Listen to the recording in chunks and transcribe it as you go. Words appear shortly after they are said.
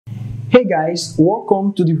Hey guys,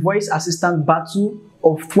 welcome to the voice assistant battle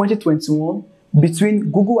of 2021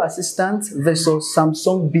 between Google Assistant versus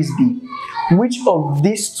Samsung Bixby. Which of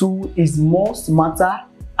these two is more smarter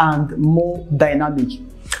and more dynamic?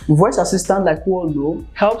 Voice assistant, like we all know,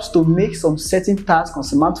 helps to make some certain tasks on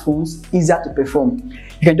smartphones easier to perform.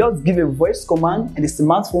 You can just give a voice command and the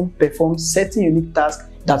smartphone performs certain unique tasks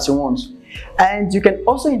that you want. And you can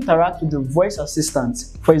also interact with the voice assistant.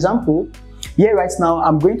 For example, here right now,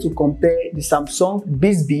 I'm going to compare the Samsung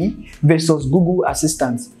Bixby versus Google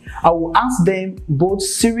Assistant. I will ask them both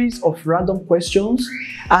series of random questions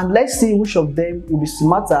and let's see which of them will be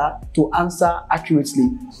smarter to answer accurately.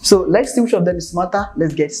 So let's see which of them is smarter.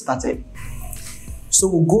 Let's get started. So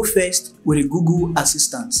we'll go first with the Google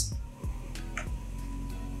Assistant.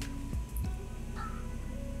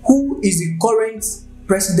 Who is the current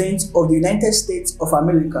president of the United States of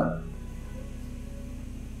America?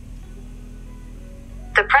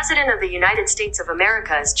 The President of the United States of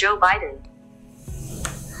America is Joe Biden.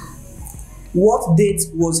 What date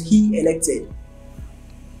was he elected?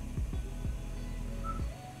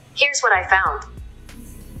 Here's what I found.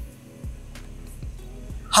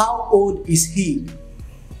 How old is he?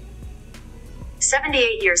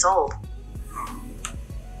 78 years old.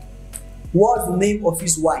 What's the name of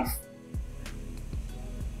his wife?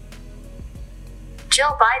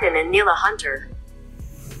 Jill Biden and Neela Hunter.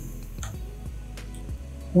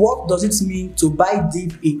 What does it mean to buy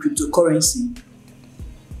deep in cryptocurrency?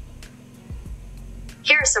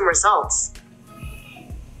 Here are some results.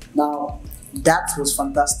 Now, that was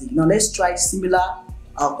fantastic. Now, let's try similar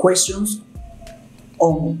questions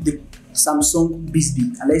on the Samsung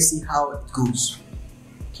Bixby and let's see how it goes.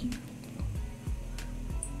 Okay.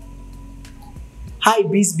 Hi,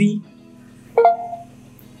 Bixby.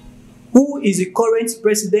 Who is the current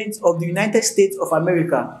president of the United States of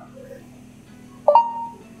America?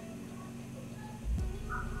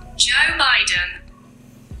 Joe Biden.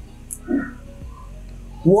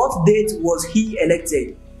 What date was he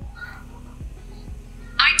elected?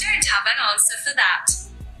 I don't have an answer for that.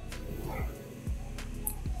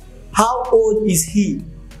 How old is he?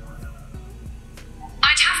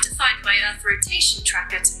 I'd have to find my Earth rotation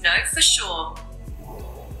tracker to know for sure.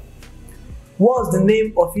 What's the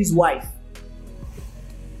name of his wife?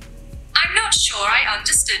 I'm not sure I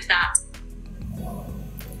understood that.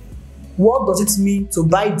 What does it mean to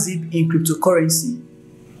buy deep in cryptocurrency?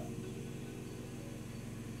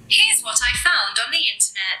 Here's what I found on the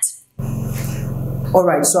internet.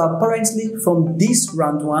 Alright, so apparently from this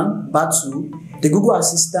round 1 battle, the Google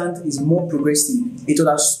Assistant is more progressive. It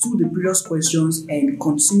understood the previous questions and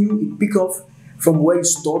it pick up from where it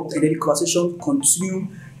stopped, and then the conversation continued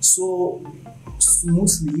so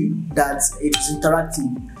smoothly that it is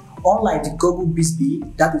interactive. Unlike the Google Bixby,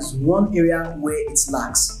 that is one area where it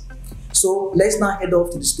lacks. So let's now head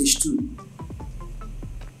off to the stage 2.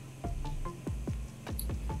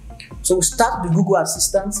 So we'll start with the Google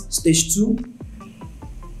Assistant, stage 2.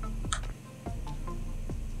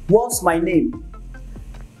 What's my name?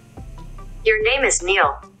 Your name is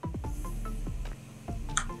Neil.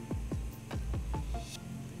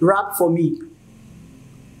 Rap for me.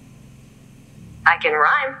 I can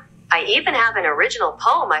rhyme. I even have an original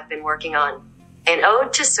poem I've been working on. An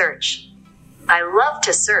ode to search. I love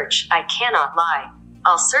to search, I cannot lie.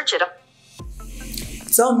 I'll search it up.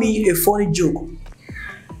 Tell me a funny joke.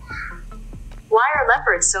 Why are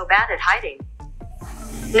leopards so bad at hiding?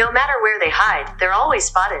 No matter where they hide, they're always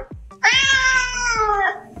spotted.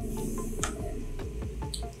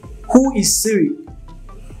 Who is Siri?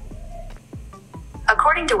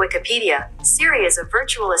 According to Wikipedia, Siri is a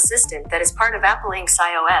virtual assistant that is part of Apple Inc.'s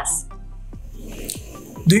iOS.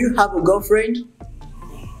 Do you have a girlfriend?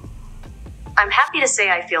 I'm happy to say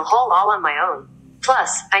I feel whole all on my own.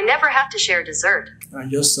 Plus, I never have to share dessert.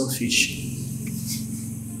 You're selfish.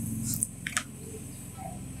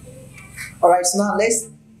 Alright, so now let's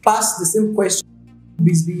pass the same question to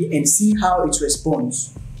Bixby and see how it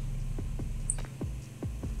responds.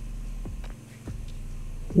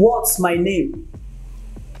 What's my name?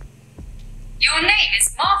 Your name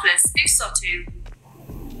is Marvelous Usotu.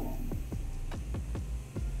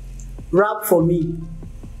 Rap for me.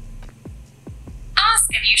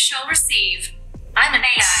 Ask and you shall receive. I'm an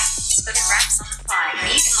AI. Spinning raps on the fly.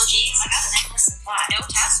 Need emojis. I got an endless supply. No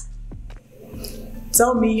test.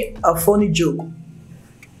 Tell me a funny joke.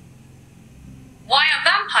 Why are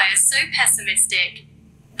vampires so pessimistic?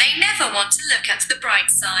 They never want to look at the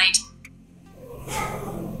bright side.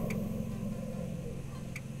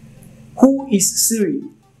 Who is Siri?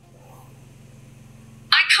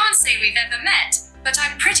 I can't say we've ever met, but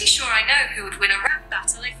I'm pretty sure I know who would win a rap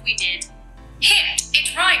battle if we did. Hint,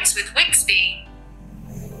 it rhymes with Wick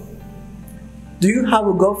Do you have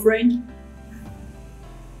a girlfriend?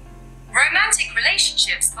 Romantic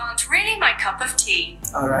relationships aren't really my cup of tea.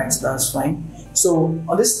 Alright, that's fine. So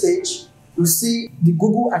on this stage, you see the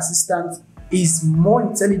Google Assistant is more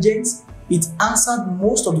intelligent. It answered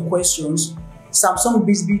most of the questions. Samsung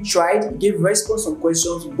Bixby tried, gave response on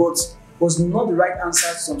questions, but was not the right answer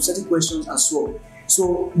to some certain questions as well.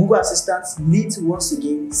 So Google Assistant leads once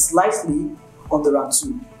again slightly on the round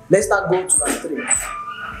 2. Let's now go to round 3.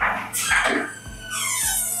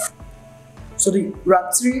 So the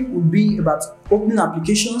round 3 will be about opening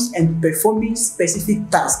applications and performing specific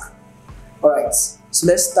tasks. Alright, so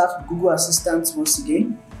let's start with Google Assistant once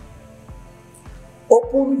again.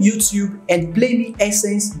 Open YouTube and play me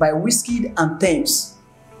Essence by Wizkid and Thames.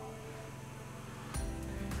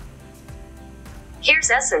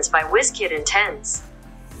 Here's Essence by Wizkid and Thames.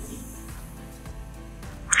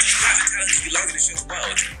 You love to show the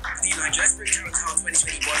world. The Nigeria Spring Talent Car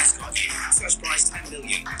 2021 is got you. First prize 10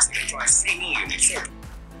 million. Second prize 8 million.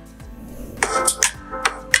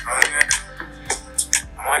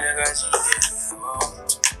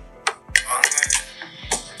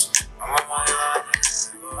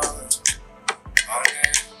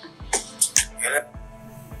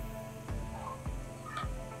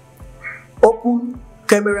 Open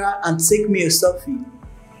camera and take me a selfie.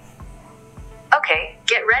 Okay,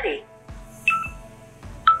 get ready.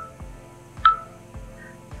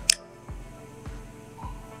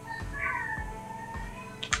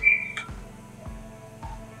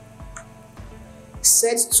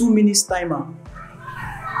 Set 2 minutes timer.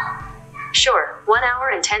 Sure, 1 hour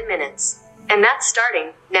and 10 minutes. And that's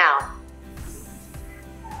starting now.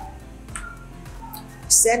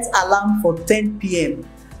 Set alarm for 10 p.m.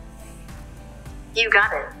 You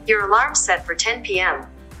got it. Your alarm's set for 10 p.m.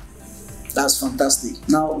 That's fantastic.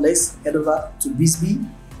 Now let's head over to Bixby.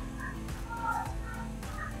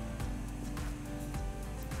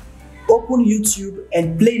 Open YouTube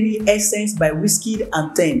and play me Essence by Wizkid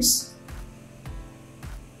and Thames.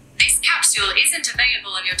 This capsule isn't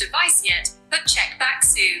available on your device yet, but check back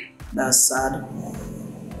soon. That's sad.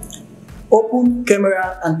 Open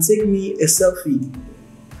camera and take me a selfie.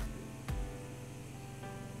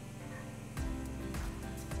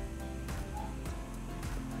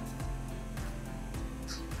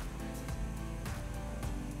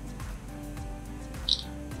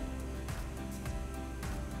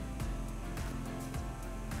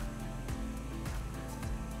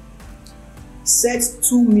 Set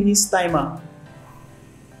 2 minutes timer.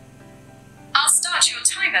 I'll start your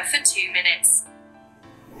timer for 2 minutes.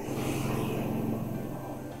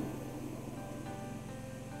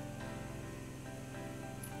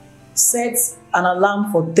 Set an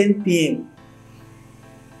alarm for 10 p.m.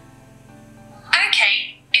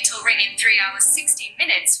 Okay, it'll ring in 3 hours 16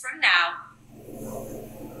 minutes from now.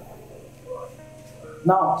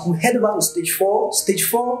 Now we head over to stage 4. Stage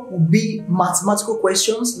 4 will be mathematical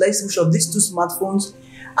questions. Let's see which of these 2 smartphones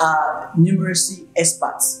are numeracy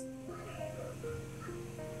experts.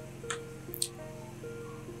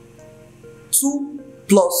 2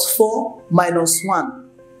 plus 4 minus 1.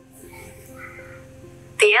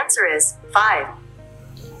 The answer is 5.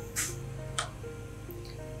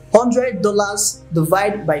 $100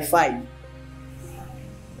 divided by 5.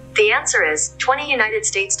 The answer is 20 United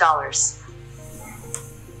States dollars.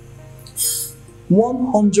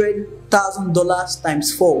 $100,000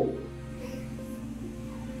 times 4.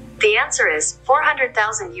 The answer is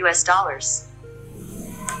 400,000 US dollars.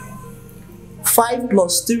 5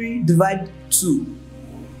 plus 3 divided 2.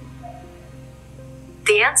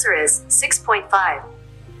 The answer is 6.5.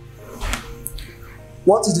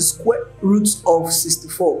 What is the square root of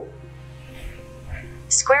 64?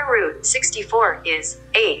 Square root 64 is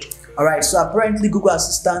 8. Alright, so apparently Google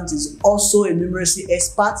Assistant is also a numeracy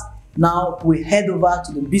expert. Now we head over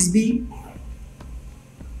to the Bixby.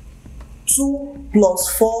 2 plus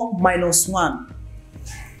 4 minus 1.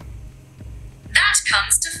 That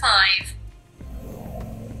comes to 5.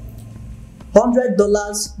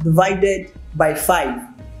 $100 divided by 5.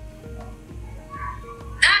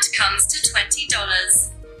 That comes to $20.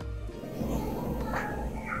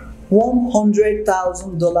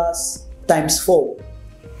 $100,000 times 4.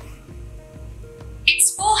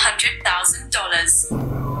 It's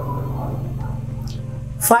 $400,000.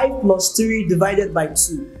 5 plus 3 divided by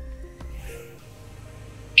 2.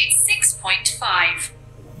 It's 6.5.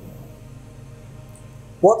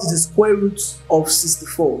 What is the square root of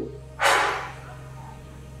 64?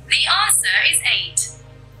 The answer is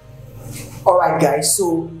 8. Alright guys,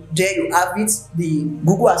 so there you have it. The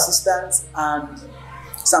Google Assistant and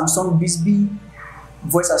Samsung Bixby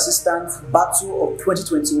voice assistant battle of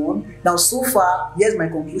 2021. Now, so far, here's my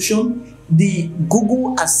conclusion. The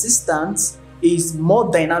Google Assistant is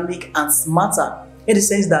more dynamic and smarter in the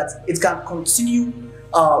sense that it can continue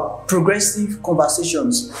progressive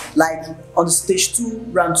conversations. Like on the stage 2,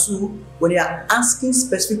 round 2, when you are asking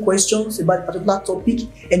specific questions about a particular topic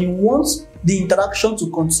and you want the interaction to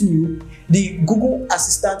continue, the Google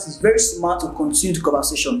Assistant is very smart to continue the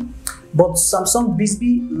conversation. But Samsung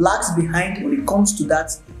Bixby lags behind when it comes to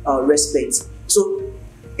that respect. So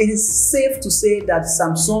it is safe to say that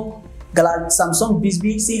Samsung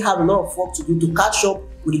Bixby still have a lot of work to do to catch up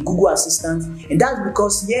with the Google Assistant, and that's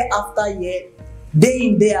because year after year, day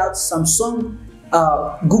in, day out,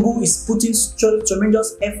 Google is putting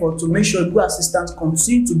tremendous effort to make sure Google Assistant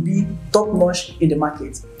continue to be top-notch in the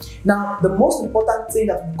market. Now, the most important thing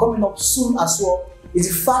that will be coming up soon as well is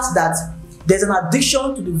the fact that there's an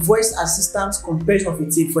addition to the voice assistant comparison of a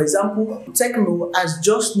team. For example, Techno has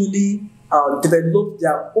just newly developed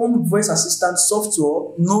their own voice assistant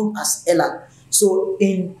software known as Ella. So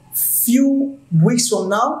in few weeks from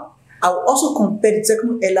now, I will also compare the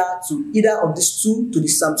Techno Ella to either of these two, to the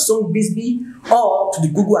Samsung Bixby or to the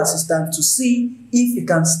Google Assistant, to see if it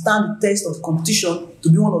can stand the test of competition to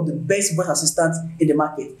be one of the best voice assistants in the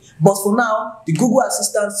market. But for now, the Google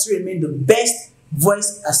Assistant still remains the best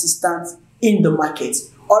voice assistant in the market.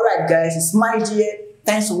 Alright guys, it's my here.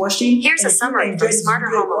 Thanks for watching. Here's a summary from Smarter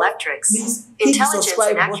Home Electrics. Please hit the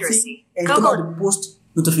subscribe button and turn on the post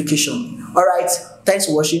notification. Alright, thanks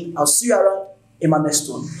for watching. I'll see you around in my next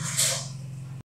one.